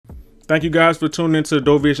Thank you guys for tuning into the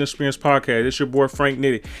DVE Experience podcast. It's your boy Frank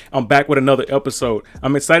Nitty. I'm back with another episode.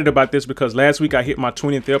 I'm excited about this because last week I hit my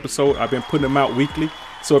 20th episode. I've been putting them out weekly.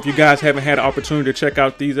 So if you guys haven't had an opportunity to check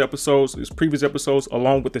out these episodes, these previous episodes,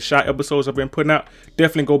 along with the shot episodes I've been putting out,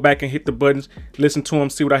 definitely go back and hit the buttons, listen to them,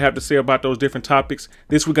 see what I have to say about those different topics.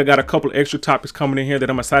 This week I got a couple extra topics coming in here that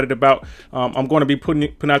I'm excited about. I'm going to be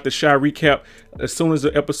putting out the shot recap as soon as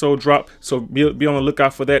the episode drop. So be on the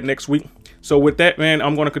lookout for that next week. So with that, man,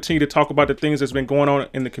 I'm going to continue to talk about the things that's been going on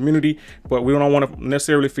in the community, but we don't want to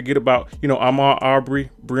necessarily forget about, Ahmaud Arbery,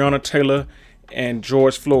 Breonna Taylor, and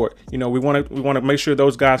George Floyd. We want to make sure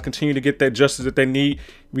those guys continue to get that justice that they need.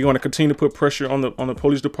 We want to continue to put pressure on the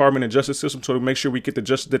police department and justice system to make sure we get the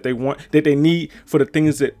justice that they want, that they need for the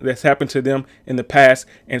things that's happened to them in the past,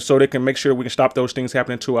 and so they can make sure we can stop those things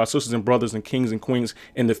happening to our sisters and brothers and kings and queens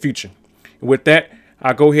in the future. With that,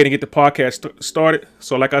 I'll go ahead and get the podcast started.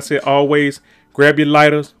 So like I said, always grab your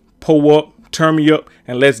lighters, pull up, turn me up,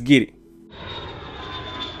 and let's get it.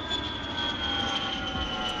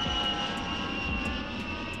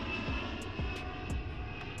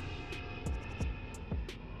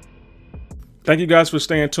 Thank you guys for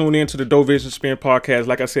staying tuned in to the DVE Experience podcast.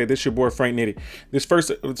 Like I said, this is your boy Frank Nitty. This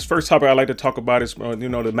first topic I'd like to talk about is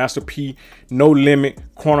the Master P No Limit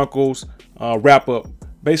Chronicles wrap up.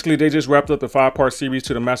 Basically, they just wrapped up the 5-part series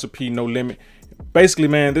to the Master P No Limit. Basically,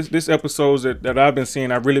 man, this episodes that I've been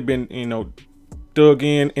seeing, I've really been dug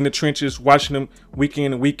in the trenches, watching them week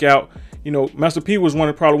in and week out. Master P was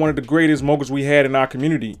probably one of the greatest moguls we had in our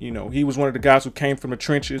community. He was one of the guys who came from the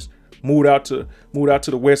trenches, moved out to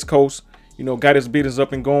the West Coast. Got his business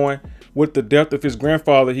up and going. With the death of his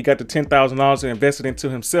grandfather, he got the $10,000 and invested into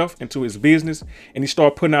himself, into his business, and he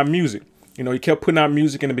started putting out music. He kept putting out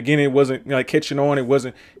music. In the beginning, it wasn't catching on. It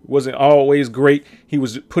wasn't always great. He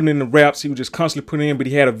was putting in the raps. He was just constantly putting in, but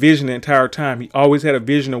he had a vision the entire time. He always had a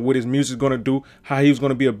vision of what his music was going to do, how he was going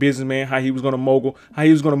to be a businessman, how he was going to mogul, how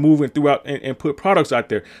he was going to move and throughout and put products out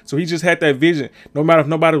there. So he just had that vision. No matter if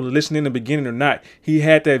nobody was listening in the beginning or not, he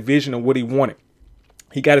had that vision of what he wanted.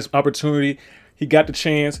 He got his opportunity. He got the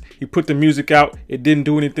chance. He put the music out. It didn't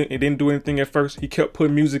do anything. It didn't do anything at first. He kept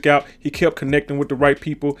putting music out. He kept connecting with the right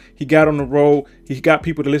people. He got on the road. He got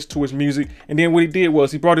people to listen to his music. And then what he did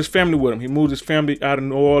was he brought his family with him. He moved his family out of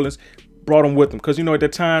New Orleans, brought them with him. Because, at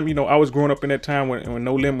that time, I was growing up in that time when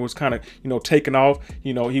No Limit was kind of, taking off.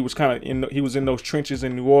 He was he was in those trenches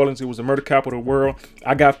in New Orleans. It was the murder capital of the world.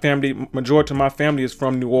 I got family. Majority of my family is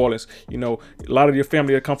from New Orleans. A lot of your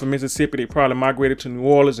family that come from Mississippi, they probably migrated to New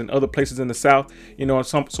Orleans and other places in the South.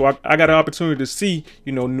 So I got an opportunity to see,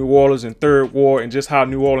 New Orleans and Third Ward and just how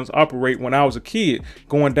New Orleans operate when I was a kid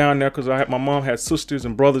going down there, because my mom had sisters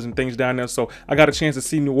and brothers and things down there. So I got a chance to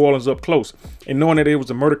see New Orleans up close, and knowing that it was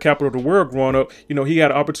the murder capital of the world growing up, he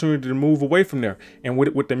had an opportunity to move away from there. And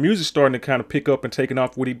with the music starting to kind of pick up and taking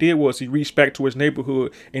off, what he did was he reached back to his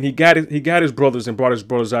neighborhood, and he got his brothers and brought his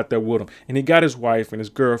brothers out there with him, and he got his wife and his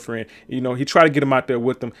girlfriend. He tried to get them out there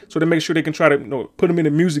with them so to make sure they can try to put them in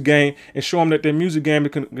the music game and show them that their music game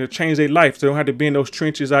can change their life. So they don't have to be in those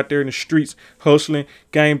trenches out there in the streets hustling,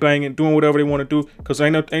 gang banging, doing whatever they want to do, because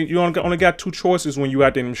you only got two choices when you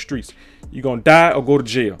out there in the streets. You're gonna die or go to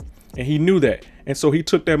jail. And he knew that. And so he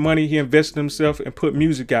took that money, he invested in himself and put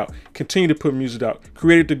music out, continued to put music out,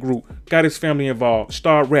 created the group, got his family involved,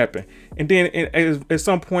 started rapping. And then at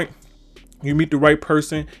some point, you meet the right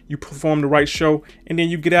person, you perform the right show, and then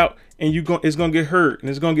you get out and it's gonna get heard and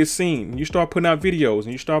it's gonna get seen. And you start putting out videos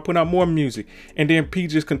and you start putting out more music. And then P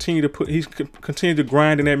just continued to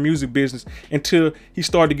grind in that music business until he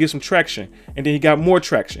started to get some traction. And then he got more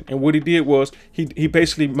traction. And what he did was he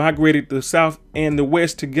basically migrated the South and the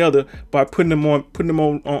West together by putting them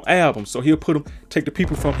on albums. So he'll take the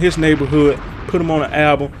people from his neighborhood, put them on an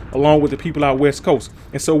album along with the people out West Coast.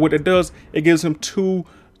 And so what it does, it gives him two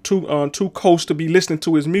coasts to be listening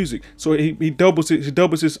to his music. So he doubles his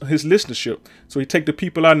listenership. So he take the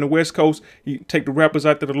people out in the West Coast, he take the rappers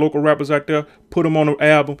out there, the local rappers out there, put them on an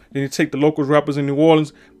album. Then he take the local rappers in New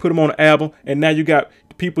Orleans, put them on an album, and now you got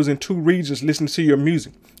peoples in two regions listening to your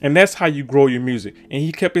music. And that's how you grow your music. And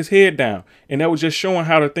he kept his head down. And that was just showing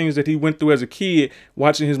how the things that he went through as a kid,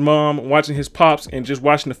 watching his mom, watching his pops, and just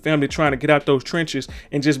watching the family trying to get out those trenches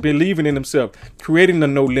and just believing in himself, creating the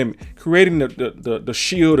No Limit, creating the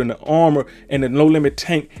shield and the armor and the No Limit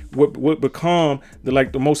tank, what become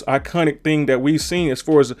the most iconic thing that we've seen as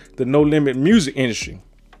far as the No Limit music industry.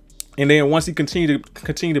 And then once he continued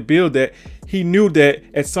to build that, he knew that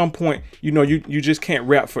at some point, you know, you just can't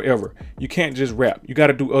rap forever. You can't just rap. You got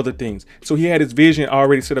to do other things. So he had his vision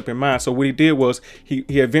already set up in mind. So what he did was he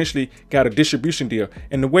eventually got a distribution deal.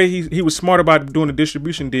 And the way he was smart about doing a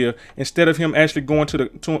distribution deal, instead of him actually going to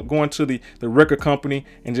the record company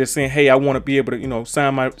and just saying, hey, I want to be able to, you know,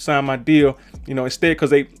 sign my deal, you know, instead,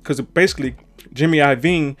 because basically Jimmy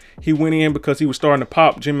Iovine, he went in because he was starting to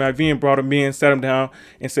pop. Jimmy Iovine brought him in, sat him down,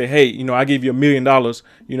 and said, hey, you know, I give you $1 million,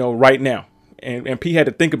 you know, right now. And P had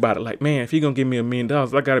to think about it, like, man, if he gonna give me $1 million,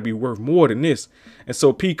 I gotta be worth more than this. And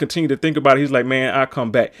so P continued to think about it. He's like, man, I'll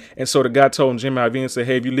come back. And so the guy told him, Jimmy Iovine said,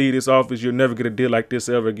 hey, if you leave this office, you'll never get a deal like this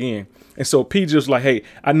ever again. And so P just like, hey,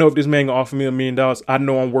 I know if this man gonna offer me $1 million, I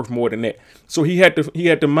know I'm worth more than that. So he had the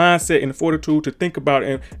mindset and the fortitude to think about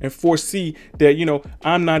it and foresee that, you know,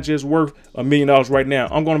 I'm not just worth $1 million right now.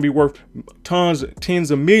 I'm gonna be worth tens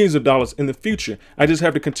of millions of dollars in the future. I just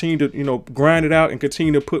have to continue to, you know, grind it out and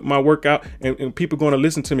continue to put my work out, and people are going to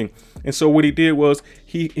listen to me. And so what he did was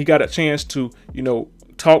he got a chance to, you know,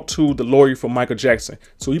 talk to the lawyer for Michael Jackson.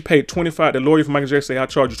 So he paid $25. The lawyer for Michael Jackson said, I'll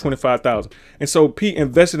charge you $25,000. And so Pete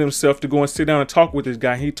invested himself to go and sit down and talk with this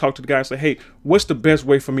guy. He talked to the guy and said, hey, what's the best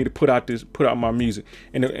way for me to put out my music?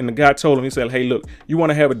 And the guy told him, he said, hey, look, you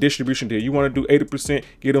want to have a distribution deal. You want to do 80%,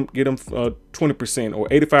 get him 20% or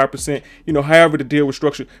 85%, you know, however the deal was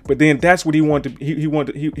structured. But then that's what he wanted. He went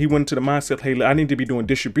into the mindset, hey, I need to be doing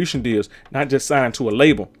distribution deals, not just sign to a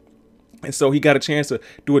label. And so he got a chance to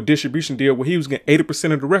do a distribution deal where he was getting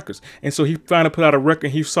 80% of the records. And so he finally put out a record,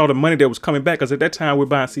 and he saw the money that was coming back, because at that time we're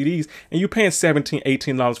buying CDs and you're paying $17,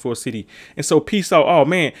 $18 for a CD. And so P saw, oh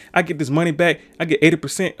man, I get this money back. I get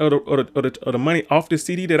 80% of the money off this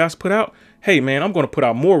CD that I put out. Hey man, I'm going to put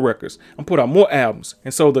out more records. I'm put out more albums.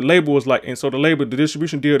 And so the label was like, the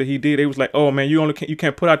distribution deal that he did, they was like, oh man, you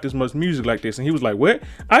can't put out this much music like this. And he was like, what?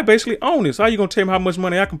 I basically own this. How you going to tell me how much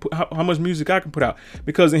money I can put, how much music I can put out?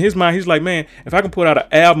 Because in his mind, he's like, man, if I can put out an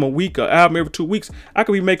album a week, an album every 2 weeks, I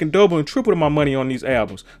could be making double and triple of my money on these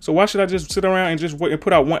albums. So why should I just sit around and just wait and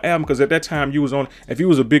put out one album? Because at that time if you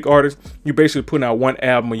was a big artist, you basically putting out one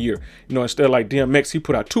album a year. You know, instead of like DMX, he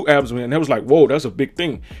put out 2 albums, and that was like, whoa, that's a big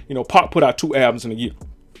thing. You know, Pop put out 2 albums in a year.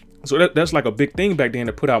 So that's like a big thing back then,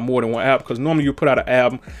 to put out more than one album, because normally you put out an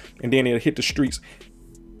album and then it'll hit the streets,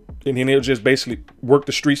 and then it'll just basically work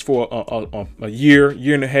the streets for a year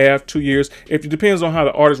and a half, 2 years. It depends on how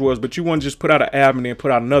the artist was, but you want to just put out an album and then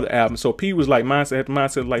put out another album. So P was like,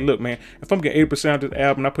 mindset like, look, man, if I'm getting 80% of this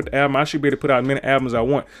album, I put the album, I should be able to put out as many albums as I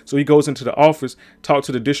want. So he goes into the office, talk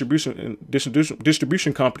to the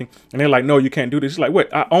distribution company, and they're like, no, you can't do this. He's like,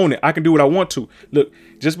 what? I own it. I can do what I want to. Look,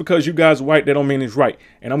 just because you guys are white, that don't mean it's right.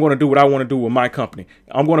 And I'm going to do what I want to do with my company.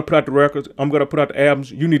 I'm going to put out the records. I'm going to put out the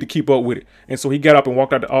albums. You need to keep up with it. And so he got up and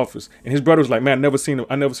walked out the office. And his brother was like, man, I never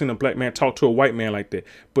seen a black man talk to a white man like that.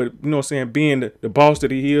 But you know what I'm saying, being the boss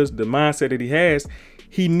that he is, the mindset that he has,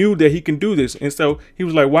 he knew that he can do this. And so he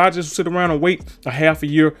was like, why just sit around and wait a half a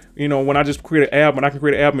year, you know, when I just create an album, and I can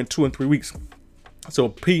create an album in 2 and 3 weeks. So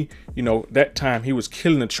P, you know, that time he was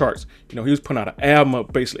killing the charts. You know, he was putting out an album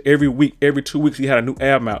up basically every week, every 2 weeks he had a new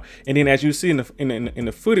album out. And then as you see in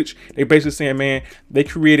the footage, they basically saying, man, they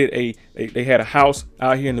created they had a house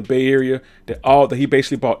out here in the Bay Area that he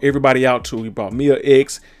basically brought everybody out to. He brought Mia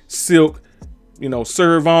X, Silk, you know,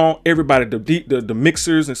 Serve On, everybody, the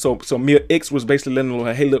mixers. And so Mia X was basically letting them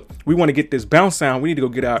know, hey, look, we want to get this bounce sound. We need to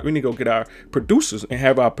go get our producers and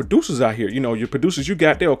have our producers out here. You know, your producers you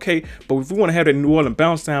got there, okay, but if we want to have that New Orleans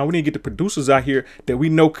bounce sound, we need to get the producers out here that we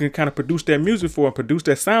know can kind of produce that music for and produce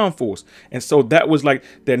that sound for us. And so that was like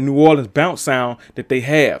that New Orleans bounce sound that they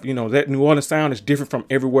have. You know, that New Orleans sound is different from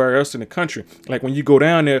everywhere else in the country. Like when you go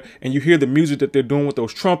down there and you hear the music that they're doing with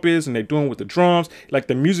those trumpets and they're doing with the drums, like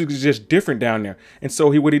the music is just different down there. And so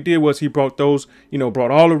what he did was he brought those, you know, brought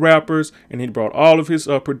all the rappers, and he brought all of his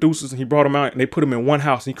producers, and he brought them out, and they put them in one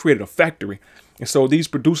house, and he created a factory. And so these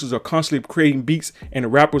producers are constantly creating beats, and the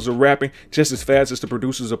rappers are rapping just as fast as the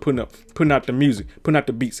producers are putting out the music, putting out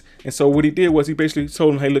the beats. And so what he did was he basically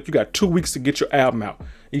told them, hey, look, you got 2 weeks to get your album out.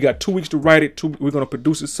 You got 2 weeks to write it. We're going to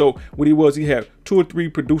produce it. So what he had 2 or 3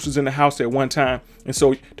 producers in the house at one time. And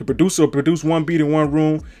so the producer will produce one beat in one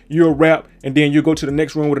room, you'll rap, and then you go to the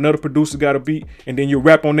next room with another producer got a beat, and then you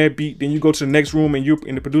rap on that beat. Then you go to the next room and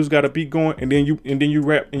the producer got a beat going, and then you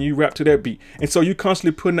rap to that beat. And so you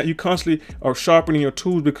constantly are sharpening your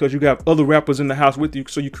tools because you got other rappers in the house with you.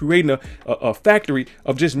 So you're creating a factory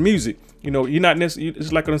of just music. You know, you're not necessarily,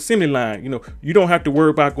 it's like an assembly line. You know, you don't have to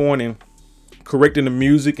worry about going in correcting the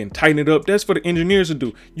music and tightening it up. That's for the engineers to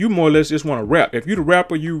do. You more or less just want to rap. If you the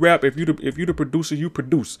rapper, you rap. If you the producer, you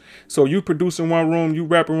produce. So you produce in one room, you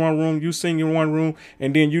rap in one room, you sing in one room,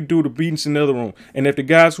 and then you do the beats in the other room. And if the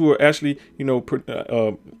guys who are actually,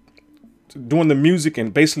 doing the music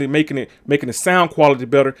and basically making the sound quality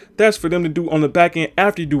better, that's for them to do on the back end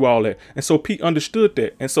after you do all that. And so Pete understood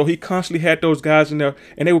that, and so he constantly had those guys in there,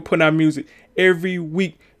 and they were putting out music every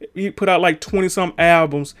week. He put out like 20 some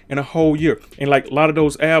albums in a whole year, and like a lot of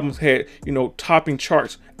those albums had topping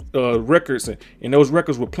charts records, and those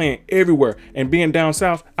records were playing everywhere. And being down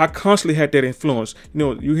south, I constantly had that influence.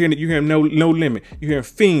 You hear No Limit, you hear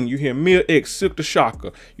Fiend, you hear Mil X, Silk the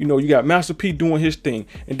Shocker. You got Master P doing his thing,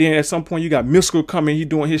 and then at some point you got Mystical coming, he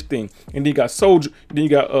doing his thing, and then you got Soldier, then you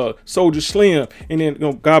got Soldier Slim, and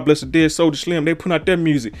then God Bless the Dead, Soldier Slim, they putting out their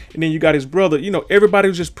music, and then you got his brother. Everybody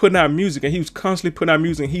was just putting out music, and he was constantly putting out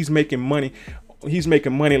music, and he's making money. He's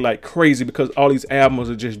making money like crazy because all these albums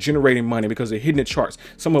are just generating money because they're hitting the charts.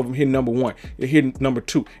 Some of them hitting #1, they're hitting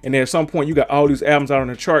 #2, and then at some point you got all these albums out on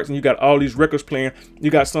the charts, and you got all these records playing. You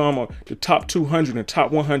got some of the top 200 and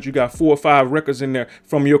top 100. You got 4 or 5 records in there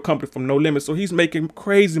from your company, from No Limit. So he's making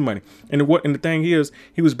crazy money. And the thing is,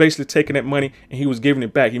 he was basically taking that money and he was giving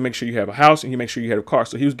it back. He makes sure you have a house and he makes sure you have a car.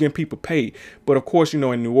 So he was getting people paid. But of course, in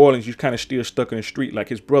New Orleans, you're kind of still stuck in the street. Like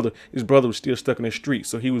his brother was still stuck in the street.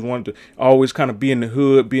 So he was wanting to always kind of be in the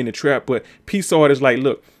hood, be in the trap. But P saw it as like,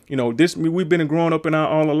 look, we've been growing up in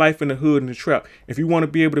all our life in the hood and the trap. If you want to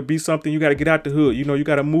be able to be something, you got to get out the hood. You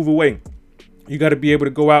got to move away. You got to be able to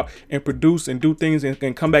go out and produce and do things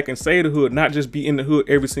and come back and save the hood, not just be in the hood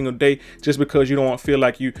every single day just because you don't feel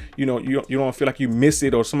like you don't feel like you miss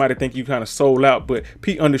it or somebody think you kind of sold out. But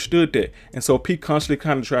Pete understood that, and so Pete constantly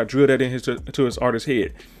kind of tried to drill that into his artist's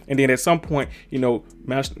head. And then at some point,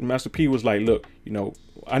 Master P was like, look,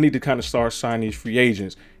 I need to kind of start signing these free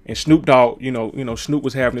agents. And Snoop Dogg, Snoop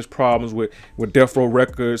was having his problems with Death Row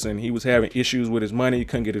Records, and he was having issues with his money. He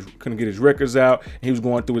couldn't get his records out. And he was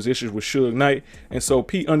going through his issues with Suge Knight. And so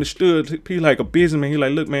Pete understood. Pete, like a businessman, he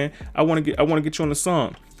like, look, man, I want to get you on the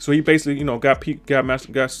song. So he basically,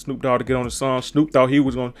 got Snoop Dogg to get on the song. Snoop thought he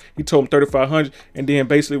told him 3,500, and then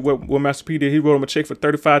basically what Master P did, he wrote him a check for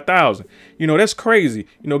 35,000. That's crazy.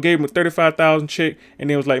 Gave him a 35,000 check, and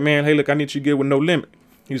then was like, man, hey, look, I need you to get with No Limit.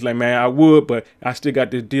 He's like, man, I would, but I still got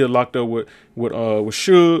this deal locked up with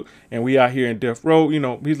Suge, and we out here in Death Row.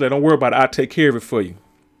 He's like, don't worry about it, I'll take care of it for you.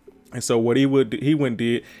 And so what he went and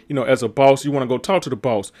did, as a boss, you want to go talk to the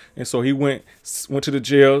boss. And so he went to the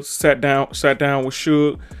jail, sat down with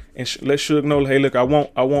Suge, and let Suge know, hey, look, I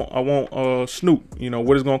want Snoop.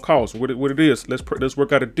 What it's gonna cost, what it is. Let's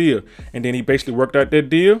work out a deal. And then he basically worked out that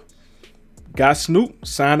deal. Got Snoop,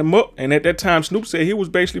 signed him up, and at that time Snoop said he was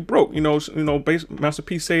basically broke. Master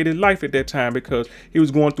P saved his life at that time because he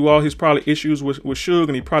was going through all his probably issues with Suge,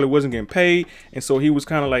 and he probably wasn't getting paid, and so he was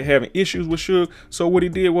kind of like having issues with Suge. So what he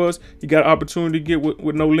did was he got an opportunity to get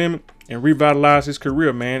with No Limit and revitalize his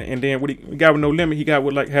career, man. And then what he got with No Limit, he got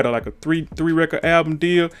with had a three record album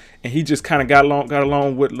deal, and he just kind of got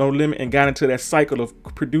along with No Limit and got into that cycle of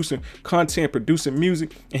producing content, producing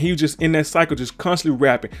music, and he was just in that cycle, just constantly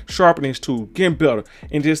rapping, sharpening his tools, getting better,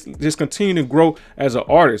 and just continuing to grow as an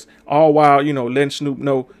artist, all while letting Snoop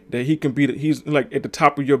know that he's like at the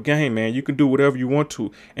top of your game, man. You can do whatever you want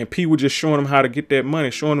to. And P was just showing him how to get that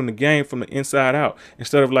money, showing him the game from the inside out,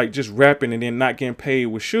 instead of like just rapping and then not getting paid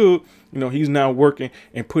with Suge. He's now working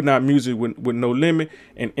and putting out music with No Limit,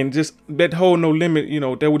 and just that whole No Limit,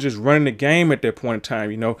 they were just running the game at that point in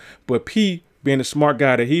time, But P, being the smart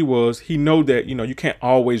guy that he was, he know that, you can't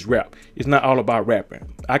always rap. It's not all about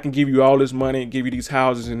rapping. I can give you all this money and give you these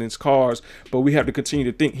houses and these cars, but we have to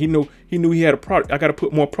continue to think. He knew he had a product. I got to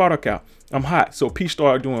put more product out. I'm hot. So P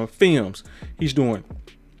started doing films. He's doing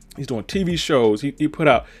TV shows. He put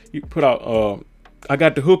out I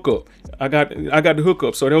Got the Hookup. I got the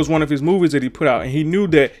hookup. So that was one of his movies that he put out, and he knew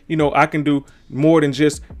that I can do more than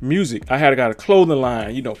just music. I got a clothing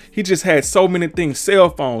line. He just had so many things.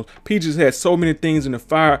 Cell phones. P just had so many things in the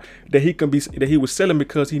fire that he was selling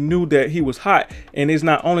because he knew that he was hot. And it's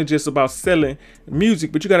not only just about selling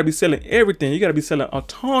music, but you got to be selling everything. You got to be selling a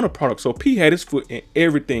ton of products. So P had his foot in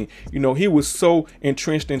everything. He was so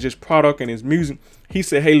entrenched in just product and his music. He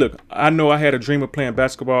said, hey, look, I know I had a dream of playing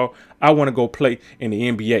basketball. I want to go play in the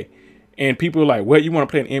NBA. And people were like, what, you want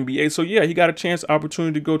to play in the NBA? So yeah, he got a chance,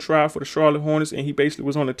 opportunity to go try for the Charlotte Hornets, and he basically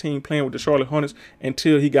was on the team playing with the Charlotte Hornets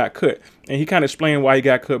until he got cut. And he kind of explained why he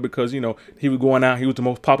got cut, because, he was going out, he was the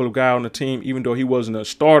most popular guy on the team, even though he wasn't a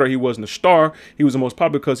starter, he wasn't a star, he was the most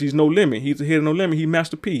popular because he's No Limit. He's the head of No Limit. He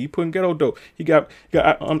Master P. He put in ghetto dope. He got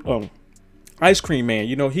Ice Cream Man,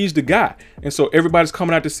 you know, he's the guy. And so everybody's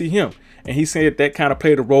coming out to see him. And he said that kind of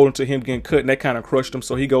played a role into him getting cut, and that kind of crushed him.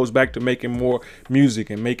 So he goes back to making more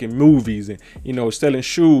music and making movies and, you know, selling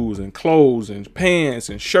shoes and clothes and pants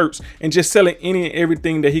and shirts and just selling any and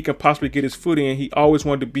everything that he can possibly get his foot in. He always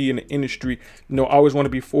wanted to be in the industry, you know, always wanted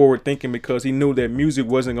to be forward thinking, because he knew that music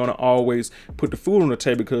wasn't going to always put the food on the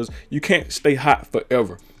table, because you can't stay hot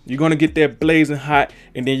forever. You're going to get that blazing hot,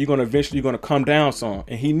 and then you're going to eventually come down some.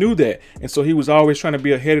 And he knew that. And so he was always trying to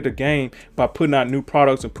be ahead of the game by putting out new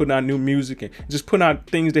products and putting out new music and just putting out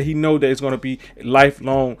things that he know that is going to be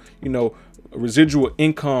lifelong, you know, residual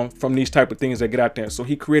income from these type of things that get out there. So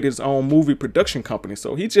he created his own movie production company.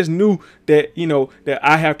 So he just knew that, you know, that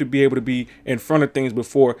I have to be able to be in front of things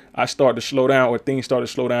before I start to slow down, or things start to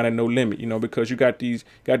slow down at No Limit, you know, because you got these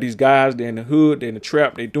guys, they're in the hood, they're in the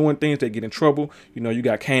trap, they're doing things, they get in trouble. You know, you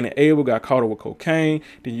got Cain and Abel got caught up with cocaine.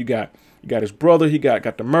 Then you got his brother, he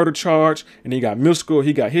got the murder charge, and then you got Mystical,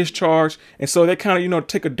 he got his charge. And so they kind of, you know,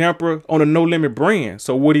 take a damper on the No Limit brand.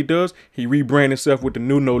 So what he does, he rebrand himself with the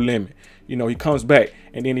new No Limit. You know, he comes back,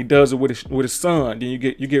 and then he does it with his son. Then you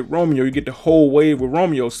get Romeo, you get the whole wave with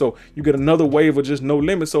Romeo. So you get another wave of just No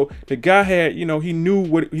Limit. So the guy had, you know, he knew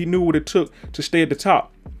what it took to stay at the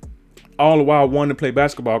top, all the while wanting to play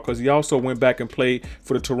basketball, because he also went back and played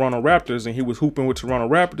for the Toronto Raptors, and he was hooping with Toronto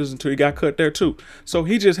Raptors until he got cut there too. So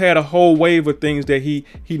he just had a whole wave of things that he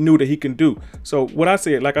knew that he can do. So what I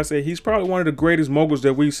said, like I said, he's probably one of the greatest moguls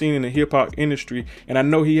that we've seen in the hip hop industry, and I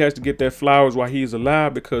know he has to get that flowers while he's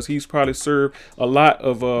alive, because he's probably served a lot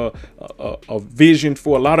of a vision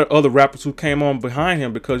for a lot of other rappers who came on behind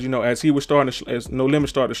him, because, you know, as he was starting to, as No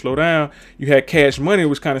Limit started to slow down, you had Cash Money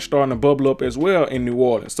was kind of starting to bubble up as well in New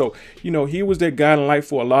Orleans. So, you know, he was that guiding light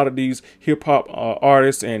for a lot of these hip hop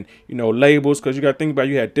artists and, you know, labels, because you got to think about,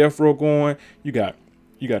 you had Death Row going, you got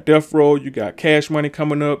Death Row, you got Cash Money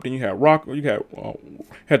coming up, then you had Rock, you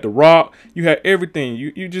had The Rock, you had everything.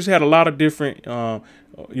 You just had a lot of different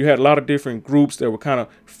groups that were kind of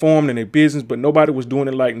formed in their business, but nobody was doing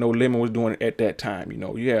it like No Limit was doing it at that time. You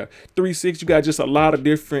know, you have 3-6, you got just a lot of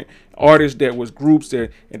different artists that was groups that,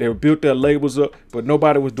 and they built their labels up, but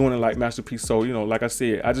nobody was doing it like Master P. So, you know, like I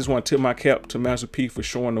said, I just want to tip my cap to Master P for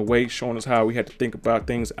showing the way, showing us how we had to think about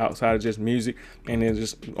things outside of just music, and then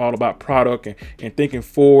just all about product and thinking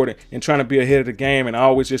forward and trying to be ahead of the game, and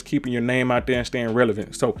always just keeping your name out there and staying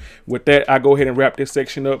relevant. So with that, I go ahead and wrap this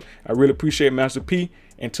section up. I really appreciate Master P.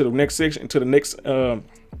 Until the next section,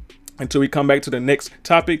 until we come back to the next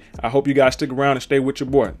topic, I hope you guys stick around and stay with your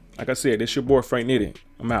boy. Like I said, this your boy Frank Nitty.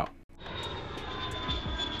 I'm out.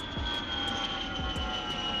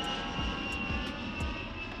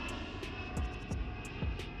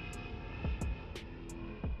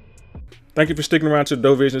 Thank you for sticking around to the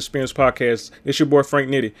Doe Vision Experience podcast. It's your boy Frank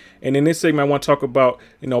Nitty. And in this segment, I want to talk about,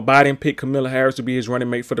 you know, Biden picked Kamala Harris to be his running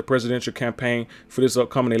mate for the presidential campaign for this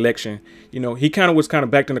upcoming election. You know, he was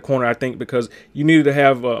backed in the corner, I think, because you needed to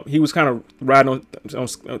have, he was kind of riding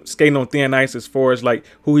on skating on thin ice as far as like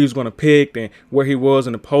who he was going to pick and where he was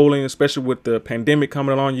in the polling, especially with the pandemic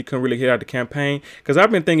coming along. You couldn't really hit out the campaign, because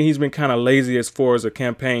I've been thinking he's been kind of lazy as far as a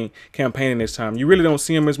campaigning this time. You really don't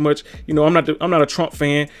see him as much. You know, I'm not a Trump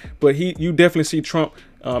fan, but you definitely see Trump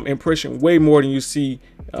impression way more than you see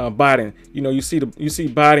Biden. You know, you see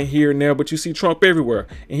Biden here and there, but you see Trump everywhere.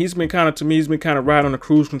 And he's been kind of riding on the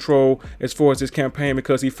cruise control as far as his campaign,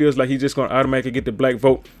 because he feels like he's just going to automatically get the black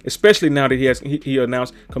vote, especially now that he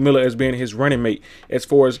announced Kamala as being his running mate, as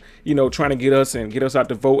far as, you know, trying to get us out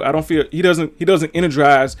to vote. I don't feel he doesn't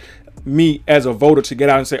energize me as a voter to get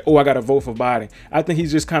out and say, oh, I got to vote for Biden. I think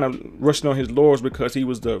he's just kind of rushing on his laurels because he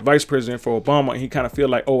was the vice president for Obama, and he kind of feel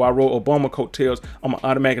like, oh, I rode Obama coattails, I'm gonna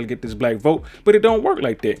automatically get this black vote. But it don't work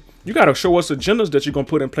like that. You got to show us agendas that you're going to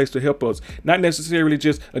put in place to help us, not necessarily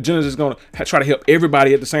just agendas that's going to try to help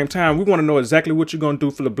everybody at the same time. We want to know exactly what you're going to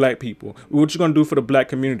do for the black people, what you're going to do for the black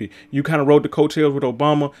community. You kind of rode the coattails with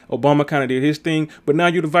Obama. Obama kind of did his thing, but now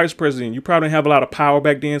you're the vice president. You probably didn't have a lot of power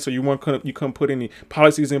back then, so you couldn't put any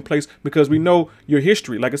policies in place, because we know your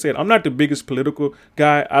history. Like I said, I'm not the biggest political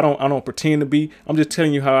guy. I don't pretend to be. I'm just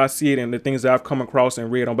telling you how I see it and the things that I've come across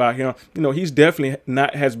and read about him. You know, he's definitely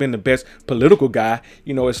has been the best political guy,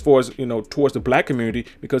 you know, as far as, you know, towards the black community,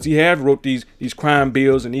 because he had wrote these crime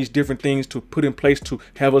bills and these different things to put in place to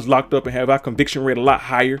have us locked up and have our conviction rate a lot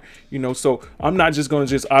higher, you know. So I'm not just going to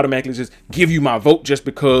just automatically just give you my vote just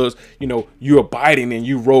because, you know, you're Biden and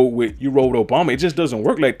you rode Obama. It just doesn't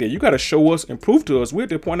work like that. You got to show us and prove to us. We're at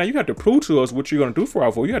the point now, you have to prove to us what you're going to do for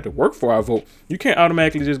our vote. You have to work for our vote. You can't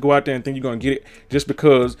automatically just go out there and think you're going to get it just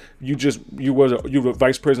because you were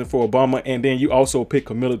vice president for Obama, and then you also pick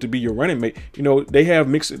Camilla to be your running mate. You know, they have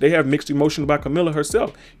mixed emotions about Camilla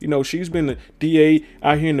herself. You know, she's been the DA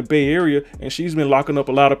out here in the Bay Area, and she's been locking up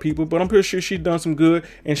a lot of people, but I'm pretty sure she's done some good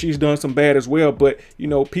and she's done some bad as well. But you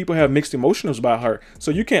know, people have mixed emotions about her,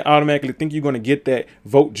 so you can't automatically think you're going to get that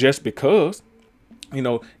vote just because. You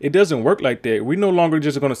know, it doesn't work like that. We no longer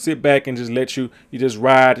just going to sit back and just let you just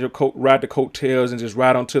ride the coattails and just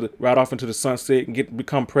ride off into the sunset and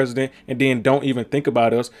become president, and then don't even think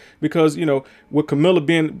about us. Because, you know, with Camilla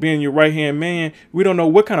being your right hand man, we don't know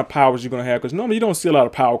what kind of powers you're going to have, because normally you don't see a lot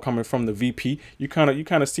of power coming from the VP. You kind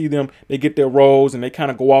of see them, they get their roles and they kind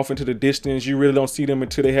of go off into the distance. You really don't see them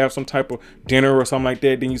until they have some type of dinner or something like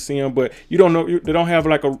that. Then you see them, but you don't know, they don't have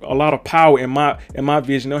like a lot of power in my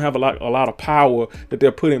vision. They don't have a lot of power that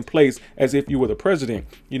they're put in place as if you were the president.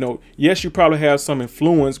 You know, yes, you probably have some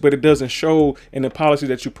influence, but it doesn't show in the policy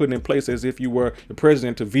that you're putting in place as if you were the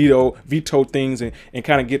president to veto things and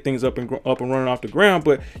kind of get things up and running off the ground.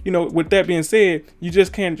 But, you know, with that being said, you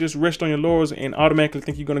just can't just rest on your laurels and automatically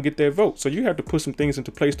think you're going to get that vote. So you have to put some things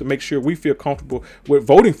into place to make sure we feel comfortable with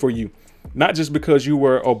voting for you. Not just because you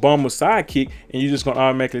were Obama's sidekick and you're just going to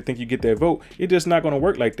automatically think you get that vote. It's just not going to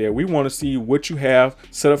work like that. We want to see what you have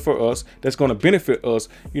set up for us that's going to benefit us.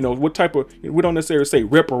 You know, what type of, we don't necessarily say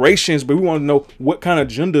reparations, but we want to know what kind of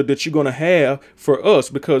agenda that you're going to have for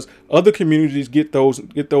us, because other communities get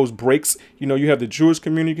those breaks. You know, you have the Jewish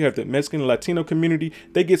community, you have the Mexican and Latino community.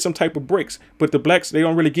 They get some type of breaks, but the blacks, they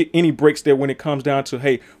don't really get any breaks there when it comes down to,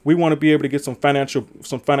 hey, we want to be able to get some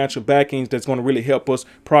financial backings that's going to really help us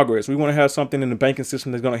progress. We want to have something in the banking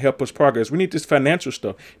system that's going to help us progress. We need this financial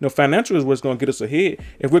stuff. You know, financial is what's going to get us ahead.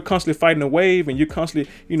 If we're constantly fighting a wave and you're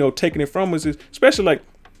constantly, you know, taking it from us, especially like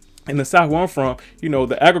in the South where I'm from, you know,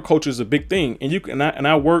 the agriculture is a big thing, and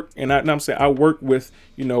I work with,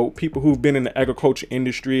 you know, people who've been in the agriculture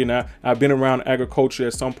industry, and I've been around agriculture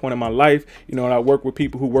at some point in my life, you know, and I work with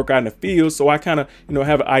people who work out in the field, so I kind of, you know,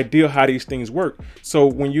 have an idea how these things work. So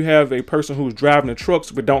when you have a person who's driving the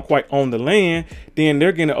trucks but don't quite own the land, then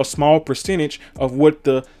they're getting a small percentage of what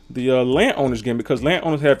the landowners get, because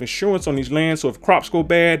landowners have insurance on these lands. So if crops go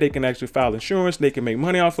bad, they can actually file insurance. They can make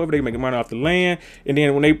money off of it. They can make money off the land. And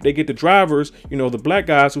then when they get the drivers, you know, the black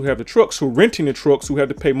guys who have the trucks, who are renting the trucks, who have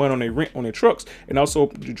to pay money on their rent on their trucks, and also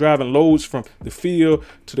driving loads from the field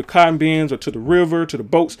to the cotton bins or to the river to the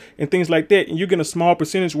boats and things like that. And you're getting a small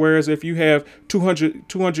percentage. Whereas if you have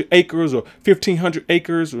 200 acres or 1,500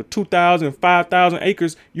 acres or 2,000, 5,000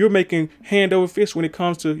 acres, you're making hand over fist when it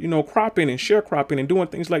comes to, you know, cropping and sharecropping and doing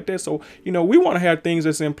things like that. So, you know, we want to have things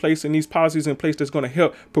that's in place and these policies in place that's going to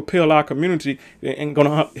help propel our community and going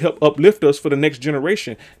to help uplift us for the next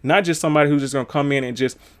generation. Not just somebody who's just going to come in and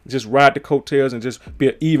just ride the coattails and just be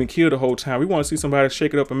an even kill the whole time. We want to see somebody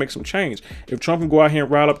shake it up and make some change. If Trump can go out here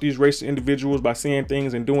and rile up these racist individuals by saying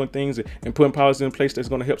things and doing things and putting policies in place that's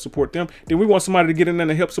going to help support them, then we want somebody to get in there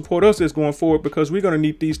and help support us that's going forward, because we're going to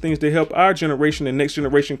need these things to help our generation and next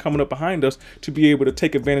generation coming up behind us to be able to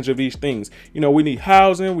take advantage of these things. You know, we need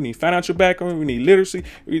housing, we need financial background, we need literacy,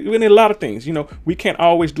 we need a lot of things. You know, we can't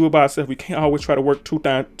always do it by ourselves. We can't always try to work two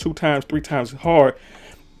times, three times hard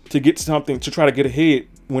to get something, to try to get ahead,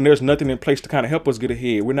 when there's nothing in place to kind of help us get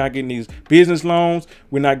ahead. We're not getting these business loans.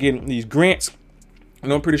 We're not getting these grants. You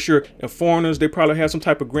know, I'm pretty sure if foreigners, they probably have some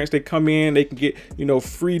type of grants. They come in, they can get, you know,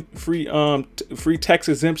 free tax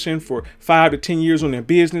exemption for 5 to 10 years on their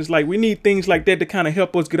business. Like, we need things like that to kind of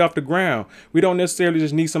help us get off the ground. We don't necessarily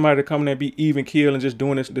just need somebody to come in and be even keel and just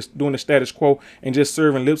doing the status quo and just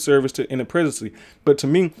serving lip service in the presidency. But to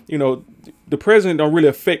me, you know, the president don't really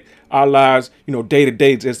affect our lives, you know, day to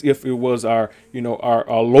day, as if it was our, you know,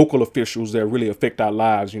 our local officials that really affect our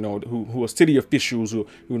lives, you know, who are city officials, who,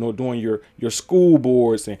 you know, doing your school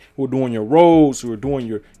boards, and who are doing your roads, who are doing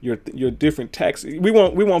your different taxes. We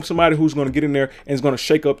want somebody who's going to get in there and is going to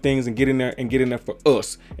shake up things and get in there for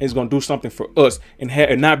us, and is going to do something for us,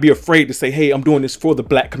 and not be afraid to say, hey, I'm doing this for the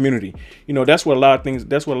black community. You know, that's what a lot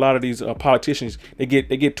of these politicians, they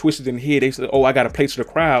get twisted in the head. They say, oh, I got to play to the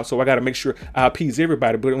crowd, so I got to make sure I appease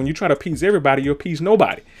everybody. But when you try to appease everybody, you appease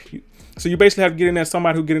nobody. So you basically have to get in there,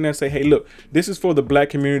 somebody who get in there and say, hey, look, this is for the black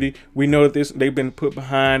community. We know that they've been put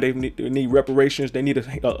behind. They need reparations. They need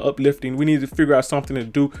a uplifting. We need to figure out something to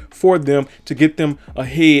do for them to get them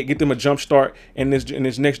ahead, get them a jump start in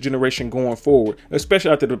this next generation going forward,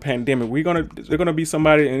 especially after the pandemic. They're gonna be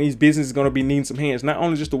somebody, and these businesses are gonna be needing some hands. Not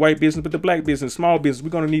only just the white business, but the black business, small business. We're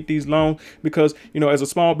gonna need these loans, because, you know, as a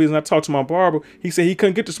small business, I talked to my barber. He said he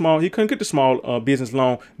couldn't get the small business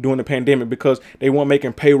loan during the pandemic because they weren't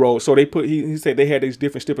making payroll. So he said they had these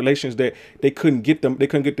different stipulations that they couldn't get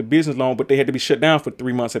the business loan, but they had to be shut down for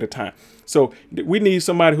 3 months at a time. So we need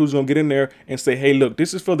somebody who's going to get in there and say, hey, look,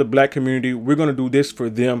 this is for the black community. We're going to do this for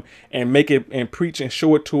them, and make it and preach and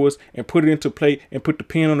show it to us and put it into play and put the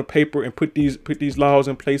pen on the paper and put these laws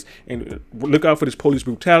in place and look out for this police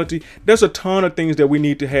brutality. There's a ton of things that we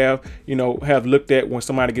need to have looked at when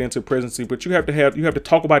somebody get into the presidency, but you have to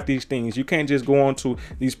talk about these things. You can't just go on to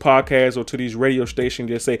these podcasts or to these radio stations and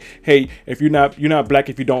just say, hey, if you're not black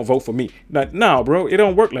if you don't vote for me. No, bro, it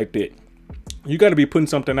don't work like that. You got to be putting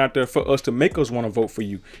something out there for us to make us want to vote for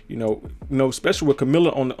you. Especially with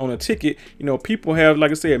Camilla on a ticket. People have,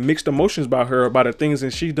 like I said, mixed emotions about her, about the things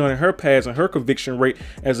that she's done in her past and her conviction rate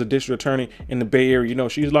as a district attorney in the Bay Area.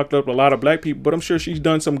 She's locked up a lot of black people, but I'm sure she's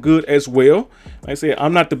done some good as well. Like I said,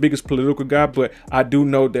 I'm not the biggest political guy, but I do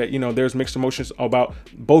know that there's mixed emotions about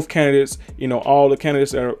both candidates. All the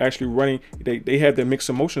candidates that are actually running, they have their mixed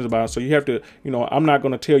emotions about it. So you have to, I'm not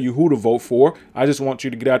going to tell you who to vote for. I just want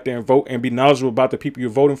you to get out there and vote and be knowledgeable about the people you're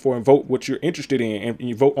voting for, and vote what you're interested in, and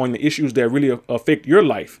you vote on the issues that really affect your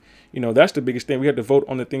life. That's the biggest thing. We have to vote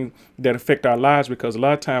on the things that affect our lives, because a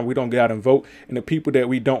lot of time we don't get out and vote, and the people that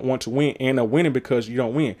we don't want to win end up winning because you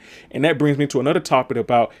don't win. And that brings me to another topic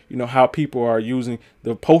about how people are using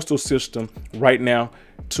the postal system right now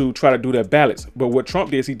to try to do their ballots. But what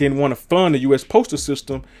Trump did is he didn't want to fund the U.S. postal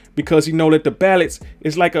system, because he know that the ballots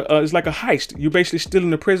is like a heist. You're basically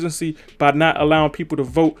stealing the presidency by not allowing people to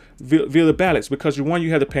vote via the ballots, because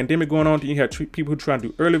you have the pandemic going on, then you have people who try to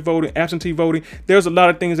do early voting, absentee voting. There's a lot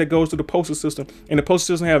of things that goes to the postal system, and the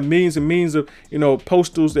postal system have millions and millions of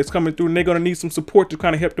postals that's coming through, and they're going to need some support to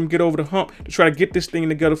kind of help them get over the hump to try to get this thing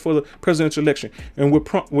together for the presidential election. And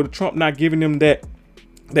with Trump not giving them that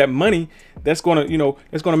money, that's going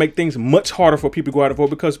to make things much harder for people to go out and vote,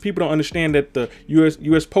 because people don't understand that the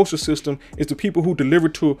U.S. postal system is the people who deliver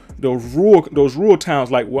to those rural towns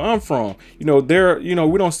like where I'm from. We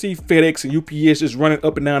don't see FedEx and UPS just running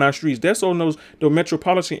up and down our streets. That's on those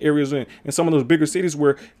metropolitan areas in some of those bigger cities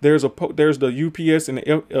where there's the UPS and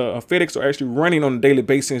the FedEx are actually running on a daily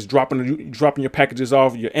basis, dropping your packages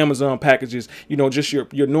off, your Amazon packages, just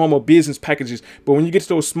your normal business packages. But when you get to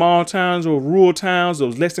those small towns or rural towns,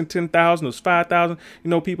 those less than 10,000, those 5,000,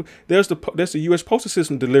 people, that's the U.S. postal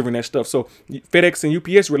system delivering that stuff. So FedEx and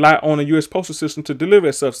UPS rely on the U.S. postal system to deliver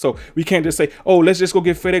that stuff. So we can't just say, oh, let's just go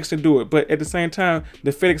get FedEx to do it. But at the same time,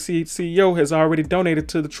 the FedEx CEO has already donated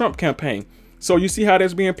to the Trump campaign. So you see how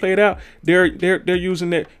that's being played out. They're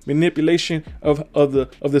using that manipulation of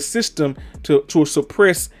the system to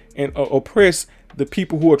suppress and oppress the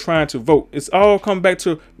people who are trying to vote. It's all come back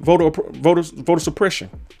to voter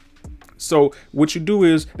suppression. So what you do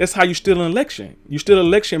is, that's how you steal an election. You steal an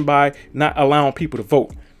election by not allowing people to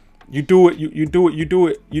vote. You do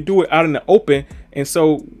it out in the open. And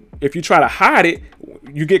so if you try to hide it,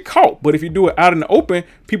 you get caught. But if you do it out in the open,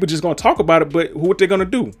 people just going to talk about it. But what they're going to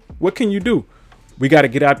do? What can you do? We got to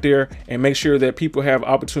get out there and make sure that people have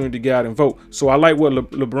opportunity to get out and vote. So I like what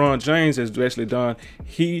LeBron James has basically done.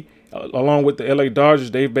 He, along with the LA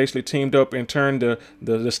Dodgers, they've basically teamed up and turned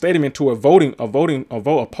the stadium into a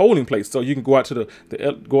polling place. So you can go out to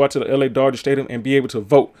the LA Dodgers stadium and be able to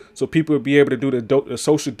vote. So people will be able to do the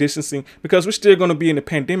social distancing, because we're still going to be in the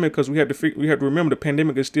pandemic, because we have to remember the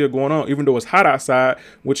pandemic is still going on, even though it's hot outside,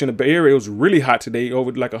 which in the Bay Area it was really hot today,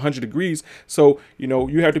 over like 100 degrees. So you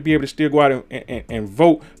have to be able to still go out and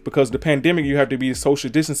vote, because the pandemic, you have to be social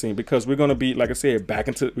distancing, because we're going to be, like I said, we're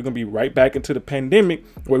going to be right back into the pandemic,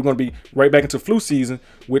 where we're going to be right back into flu season,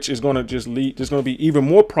 which is going to there's going to be even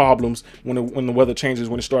more problems when the weather changes,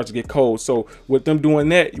 when it starts to get cold. So with them doing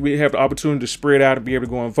that, we have the opportunity to spread out and be able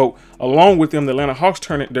to go and vote. Along with them, the Atlanta Hawks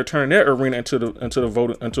turning their arena into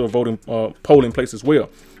a voting polling place as well.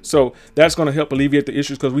 So that's going to help alleviate the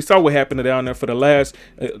issues, because we saw what happened down there for the last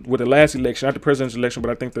election, not the presidential election,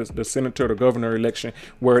 but I think the senator or the governor election,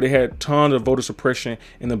 where they had tons of voter suppression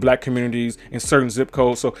in the black communities in certain zip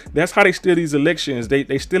codes. So that's how they steal these elections.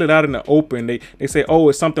 They steal it out in the open. They say, oh,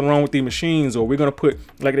 it's something wrong with these machines, or we're going to put,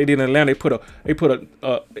 like they did in Atlanta, they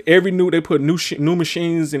put new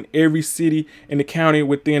machines in every city in the county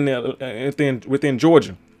within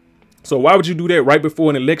Georgia. So why would you do that right before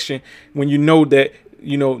an election, when you know that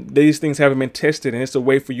these things haven't been tested, and it's a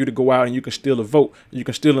way for you to go out and you can steal a vote, you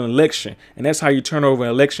can steal an election, and that's how you turn over an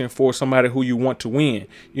election for somebody who you want to win.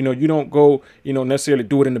 You don't go, necessarily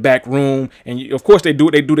do it in the back room, and of course they do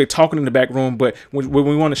their talking in the back room, but when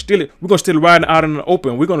we want to steal it, we're gonna steal it right out in the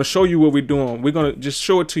open. We're gonna show you what we're doing. We're gonna just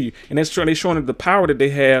show it to you, and they're showing the power that they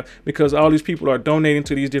have, because all these people are donating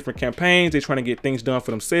to these different campaigns. They're trying to get things done for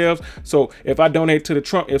themselves. So if I donate to the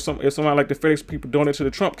Trump, if somebody like the FedEx people donate to the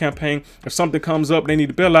Trump campaign, if something comes up, they need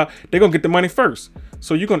to bail out, they're gonna get the money first.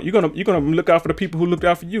 So you're gonna look out for the people who looked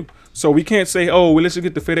out for you. So we can't say, oh, well, let's just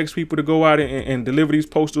get the FedEx people to go out and deliver these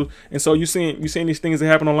postals. And so you're seeing these things that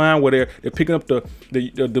happen online where they're picking up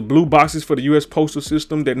the blue boxes for the U.S. postal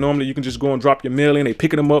system that normally you can just go and drop your mail in. They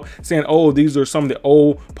picking them up, saying, oh, these are some of the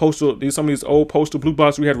old postal, some of these old postal blue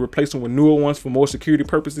boxes. We had to replace them with newer ones for more security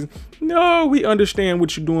purposes. No, we understand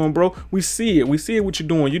what you're doing, bro. We see it. We see what you're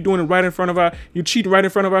doing. You're doing it right in front of you're cheating right in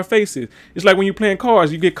front of our faces. It's like when you're playing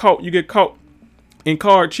cards, you get caught in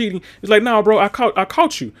card cheating. It's like, no, bro, I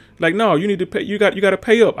caught you. Like, no, you need to pay. You got to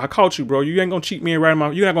pay up. I caught you, bro. You ain't gonna cheat me and right in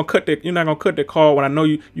my. You're not gonna cut that card when I know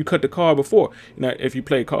you cut the card before. You know, if you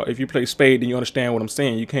play spade, then you understand what I'm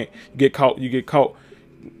saying. You get caught.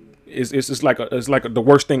 It's just like the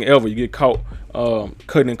worst thing ever. You get caught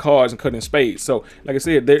cutting in cards and cutting in spades. So like I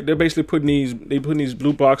said, they're basically putting these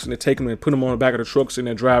blue boxes and they're taking them and putting them on the back of the trucks and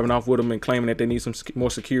they're driving off with them and claiming that they need some more